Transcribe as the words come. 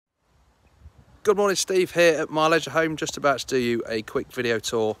Good morning, Steve here at my leisure home, just about to do you a quick video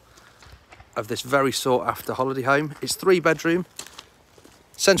tour of this very sought after holiday home. It's 3-bedroom,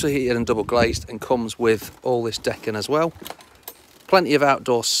 centrally heated and double glazed, and comes with all this decking as well. Plenty of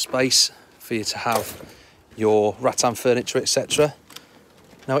outdoor space for you to have your rattan furniture, etc.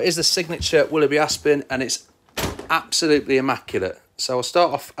 Now it is the signature Willerby Aspen and it's absolutely immaculate. So I'll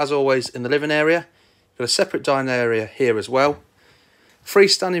start off as always in the living area. Got a separate dining area here as well.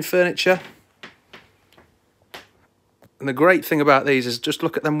 Freestanding furniture. And the great thing about these is just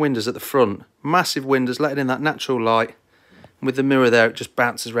look at them windows at the front. Massive windows letting in that natural light. And with the mirror there, it just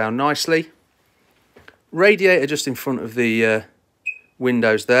bounces around nicely. Radiator just in front of the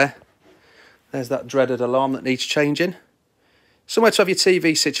windows there. There's that dreaded alarm that needs changing. Somewhere to have your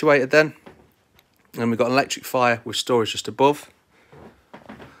TV situated then. And we've got an electric fire with storage just above.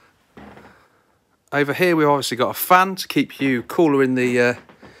 Over here we've obviously got a fan to keep you cooler in the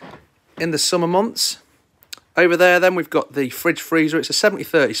summer months. Over there then we've got the fridge freezer. It's a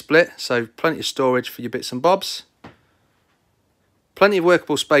 70-30 split, so plenty of storage for your bits and bobs. Plenty of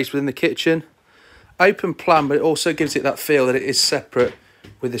workable space within the kitchen. Open plan, but it also gives it that feel that it is separate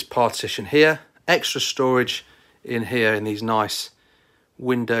with this partition here. Extra storage in here in these nice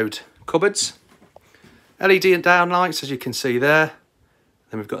windowed cupboards. LED and down lights, as you can see there.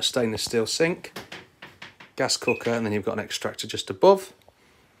 Then we've got a stainless steel sink, gas cooker, and then you've got an extractor just above.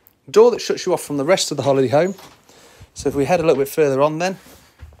 Door that shuts you off from the rest of the holiday home. So if we head a little bit further on then,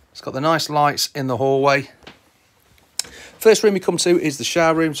 it's got the nice lights in the hallway. First room we come to is the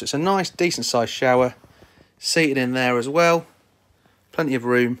shower room, so it's a nice decent sized shower. Seated in there as well. Plenty of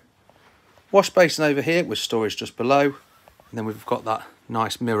room. Wash basin over here with storage just below. And then we've got that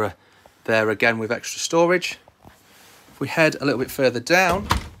nice mirror there again with extra storage. If we head a little bit further down,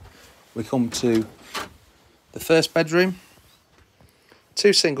 we come to the first bedroom.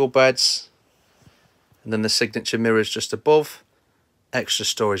 2 single beds, and then the signature mirrors just above. Extra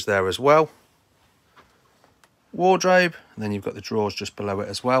storage there as well. Wardrobe, and then you've got the drawers just below it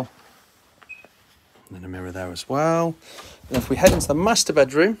as well. And then a mirror there as well. And if we head into the master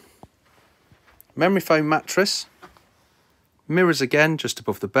bedroom, memory foam mattress, mirrors again just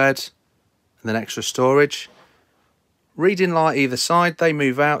above the bed, and then extra storage. Reading light either side, they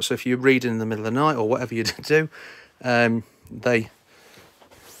move out, so if you're reading in the middle of the night or whatever you do, they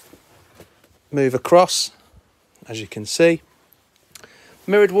move across, as you can see.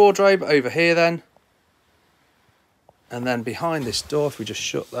 Mirrored wardrobe over here then. And then behind this door, if we just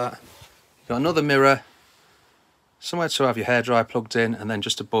shut that, you've got another mirror, somewhere to have your hairdryer plugged in, and then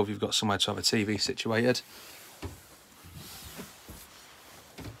just above you've got somewhere to have a TV situated.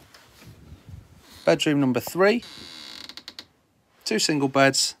 Bedroom number 3. 2 single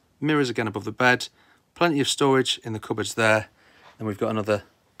beds, mirrors again above the bed, plenty of storage in the cupboards there, and we've got another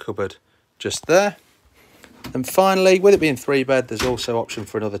cupboard just there. And finally, with it being 3-bed, there's also option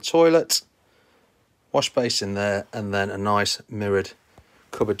for another toilet, wash basin there, and then a nice mirrored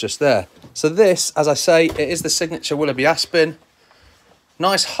cupboard just there. So this, as I say, it is the signature Willerby Aspen.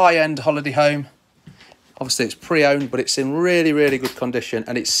 Nice high-end holiday home. Obviously it's pre-owned, but it's in really, really good condition,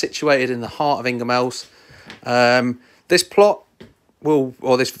 and it's situated in the heart of Ingoldmells. This plot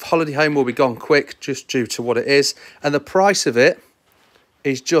this holiday home will be gone quick just due to what it is, and the price of it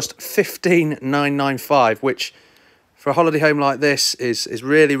is just $15,995, which for a holiday home like this is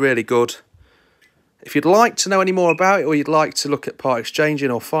really, really good. If you'd like to know any more about it, or you'd like to look at part exchanging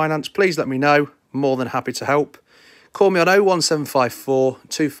or finance, please let me know. I'm more than happy to help. Call me on 01754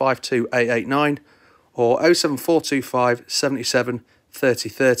 252 889 or 07425 77 30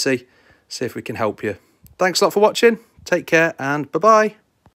 30. See if we can help you. Thanks a lot for watching. Take care and bye-bye.